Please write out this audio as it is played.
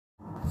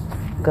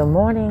Good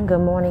morning,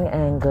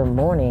 and good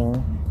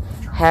morning.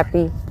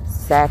 Happy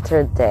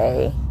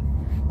Saturday.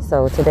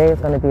 So today is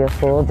going to be a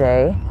full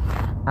day.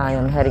 I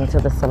am heading to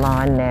the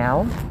salon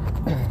now.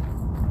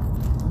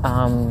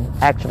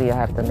 Actually, I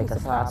have to make a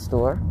stop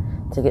store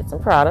to get some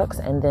products,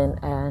 and then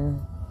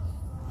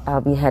I'll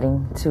be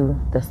heading to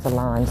the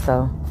salon.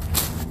 So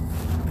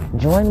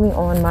join me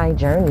on my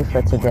journey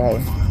for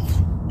today.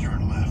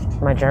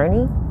 My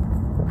journey?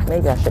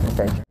 Maybe I shouldn't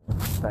have said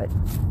journey, but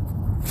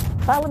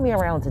follow me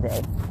around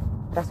today.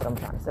 That's what I'm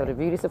trying to say. So the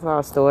beauty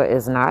supply store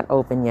is not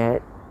open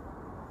yet.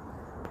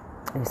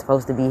 It's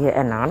supposed to be here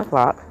at 9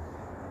 o'clock.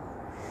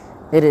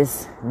 It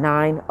is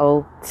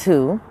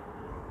 9:02.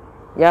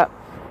 Yep.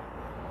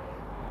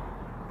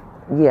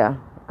 Yeah,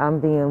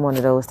 I'm being one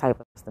of those type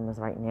of customers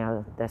right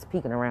now that's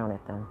peeking around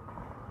at them.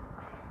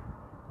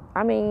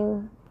 I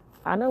mean,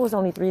 I know it's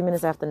only 3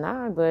 minutes after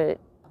 9,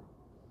 but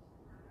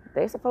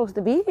they're supposed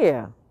to be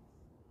here.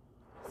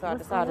 So I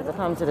decided to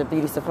come to the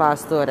beauty supply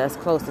store that's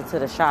closer to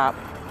the shop.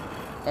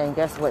 And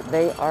guess what?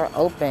 They are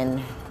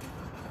open.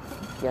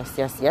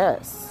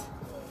 Yes.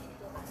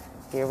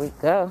 Here we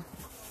go.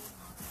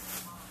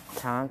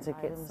 Time to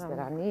get something that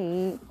I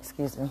need.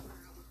 Excuse me.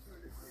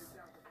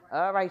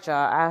 All right,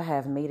 y'all. I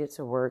have made it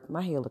to work.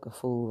 My hair look a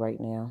fool right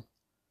now.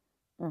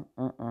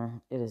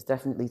 It is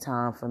definitely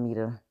time for me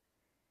to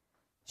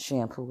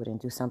shampoo it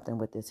and do something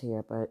with this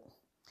hair, but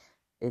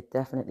it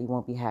definitely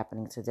won't be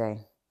happening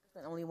today.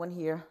 There's only one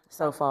here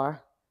so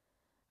far.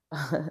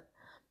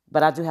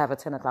 But I do have a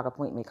 10 o'clock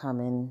appointment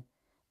coming,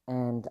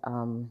 and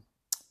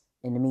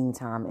in the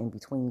meantime, in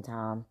between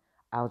time,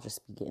 I'll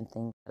just be getting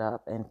things set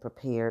up and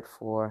prepared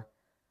for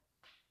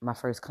my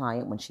first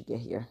client when she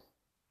get here.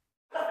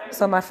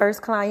 So my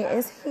first client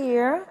is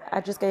here. I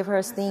just gave her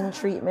a steam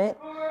treatment,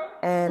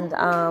 and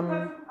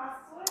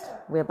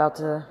we're about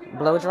to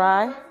blow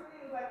dry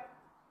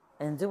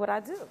and do what I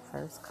do.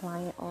 First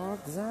client all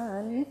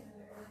done.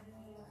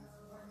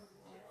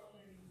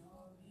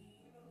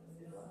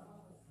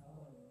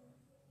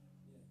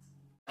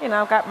 And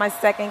I've got my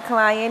second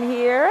client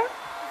here.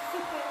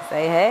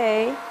 Say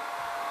hey.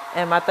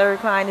 And my third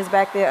client is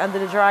back there under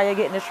the dryer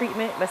getting the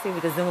treatment. Let's see if we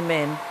can zoom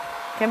in.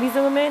 Can we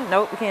zoom in?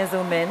 Nope, we can't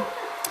zoom in.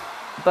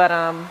 But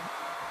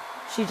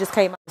she just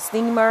came out of the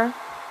steamer.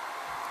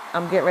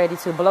 I'm getting ready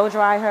to blow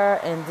dry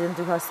her and then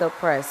do her silk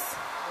press.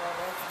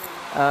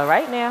 All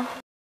right now.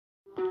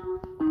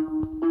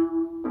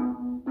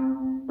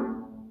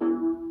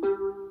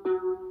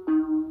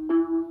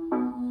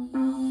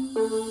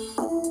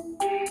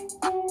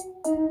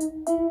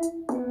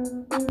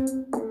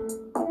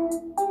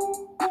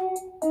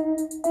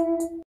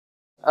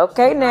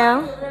 Okay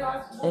now.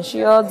 And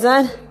she all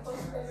done?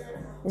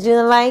 Did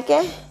you like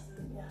it?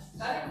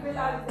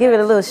 Give it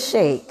a little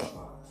shake.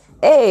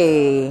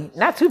 Hey,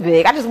 not too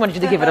big. I just wanted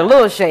you to give it a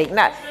little shake.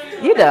 Not,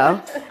 you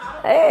know.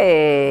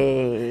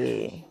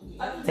 Hey.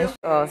 And she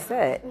all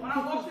set.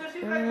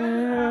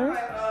 Mm-hmm.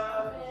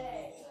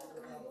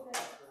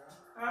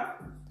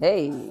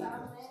 Hey.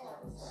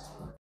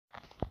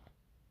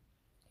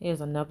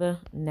 Here's another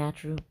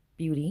natural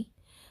beauty.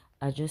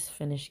 I just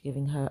finished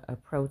giving her a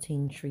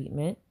protein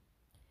treatment.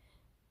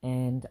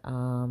 And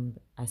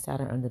I sat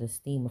her under the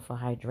steamer for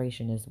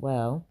hydration as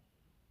well.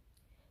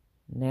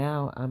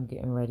 Now I'm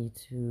getting ready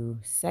to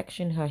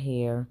section her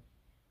hair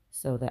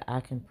so that I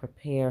can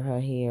prepare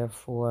her hair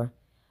for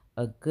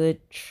a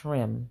good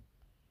trim.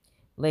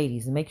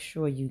 Ladies, make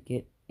sure you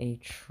get a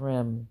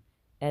trim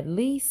at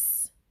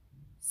least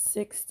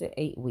 6 to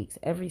 8 weeks,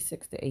 every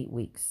 6 to 8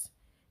 weeks.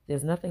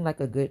 There's nothing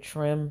like a good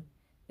trim.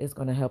 It's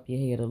going to help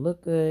your hair to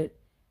look good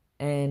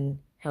and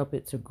help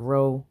it to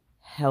grow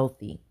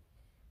healthy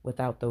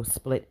without those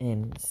split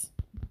ends.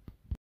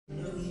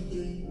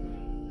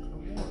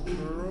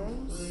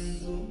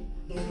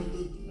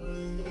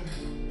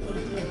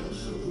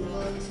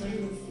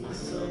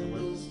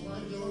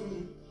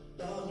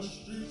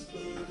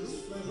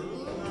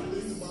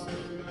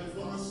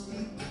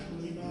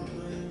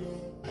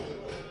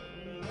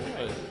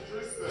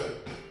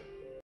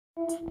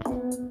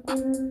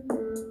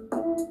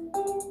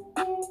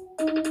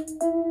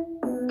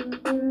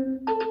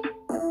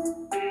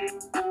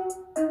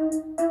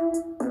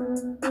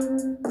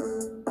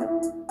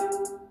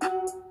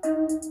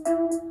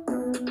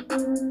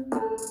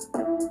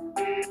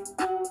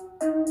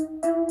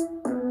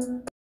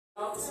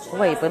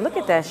 Wait, but look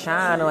at that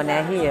shine on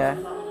that hair.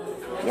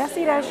 Y'all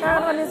see that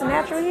shine on this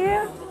natural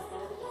hair?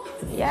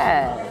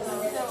 Yes.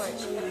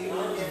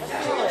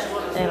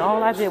 And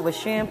all I did was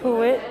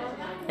shampoo it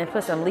and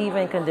put some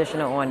leave-in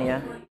conditioner on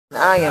you.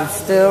 I am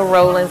still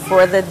rolling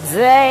for the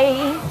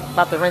day.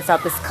 About to rinse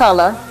out this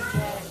color.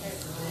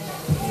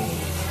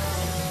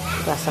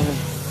 Got some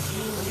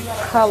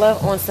color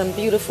on some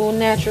beautiful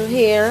natural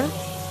hair.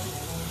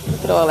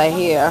 Look at all that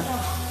hair.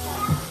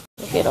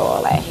 Look at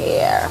all that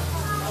hair.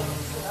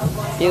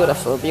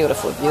 Beautiful,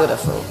 beautiful,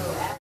 beautiful.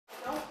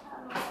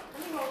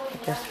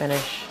 Just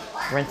finished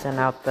rinsing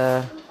out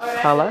the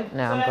color.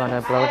 Now I'm going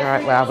to blow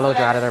dry. Well, I blow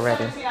dried it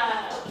already.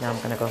 Now I'm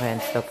going to go ahead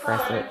and silk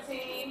press it.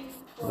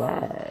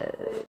 Yes.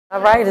 All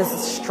right, it's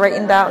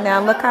straightened out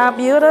now. Look how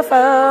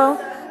beautiful.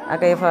 I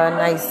gave her a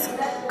nice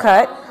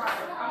cut.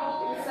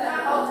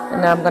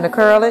 And now I'm going to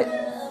curl it.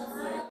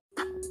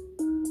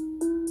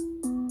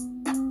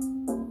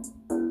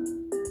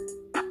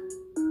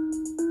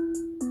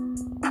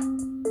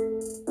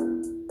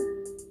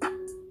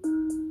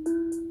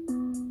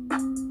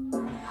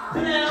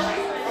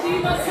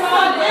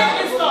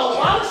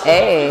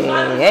 Hey,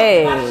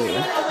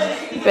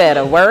 hey. You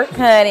better work,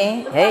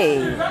 honey.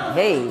 Hey,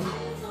 hey.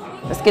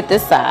 Let's get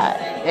this side.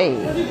 Hey,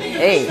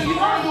 hey.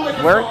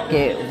 Work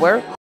it,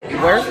 work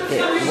it, work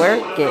it,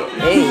 work it.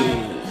 Hey,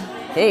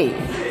 hey.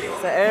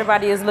 So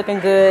everybody is looking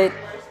good,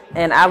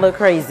 and I look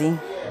crazy.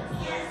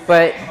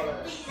 But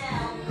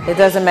it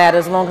doesn't matter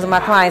as long as my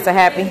clients are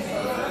happy.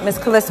 Miss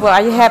Calista,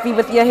 are you happy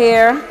with your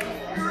hair?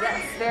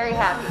 Yes, very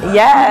happy.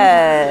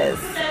 Yes.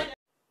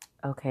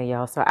 Okay,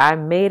 y'all. So I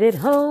made it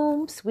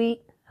home,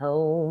 sweet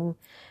home.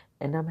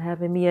 And I'm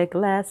having me a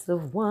glass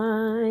of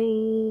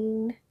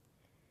wine.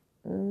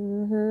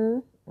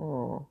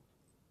 Oh.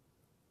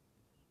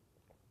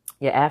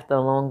 Yeah, after a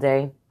long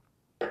day,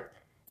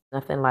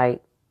 nothing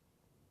like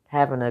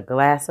having a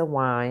glass of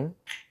wine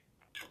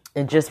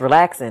and just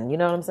relaxing. You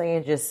know what I'm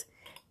saying? Just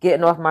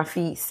getting off my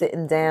feet,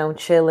 sitting down,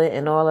 chilling,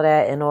 and all of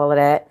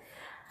that.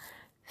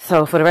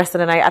 So for the rest of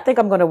the night, I think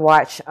I'm going to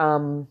watch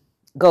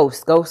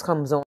Ghost. Ghost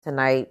comes on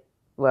tonight.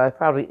 Well,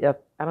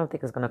 I don't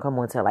think it's going to come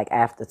on till like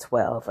after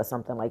 12 or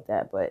something like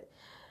that. But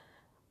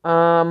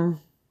I'll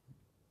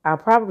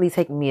probably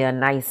take me a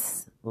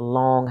nice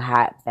long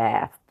hot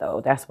bath though.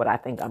 That's what I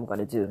think I'm going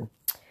to do.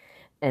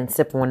 And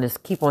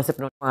keep on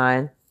sipping on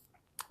wine,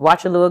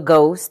 watch a little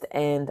Ghost,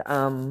 and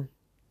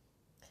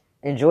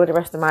enjoy the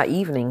rest of my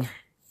evening.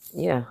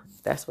 Yeah,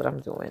 that's what I'm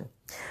doing.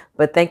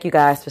 But thank you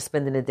guys for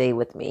spending the day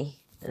with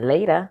me.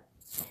 Later.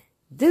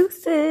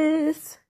 Deuces.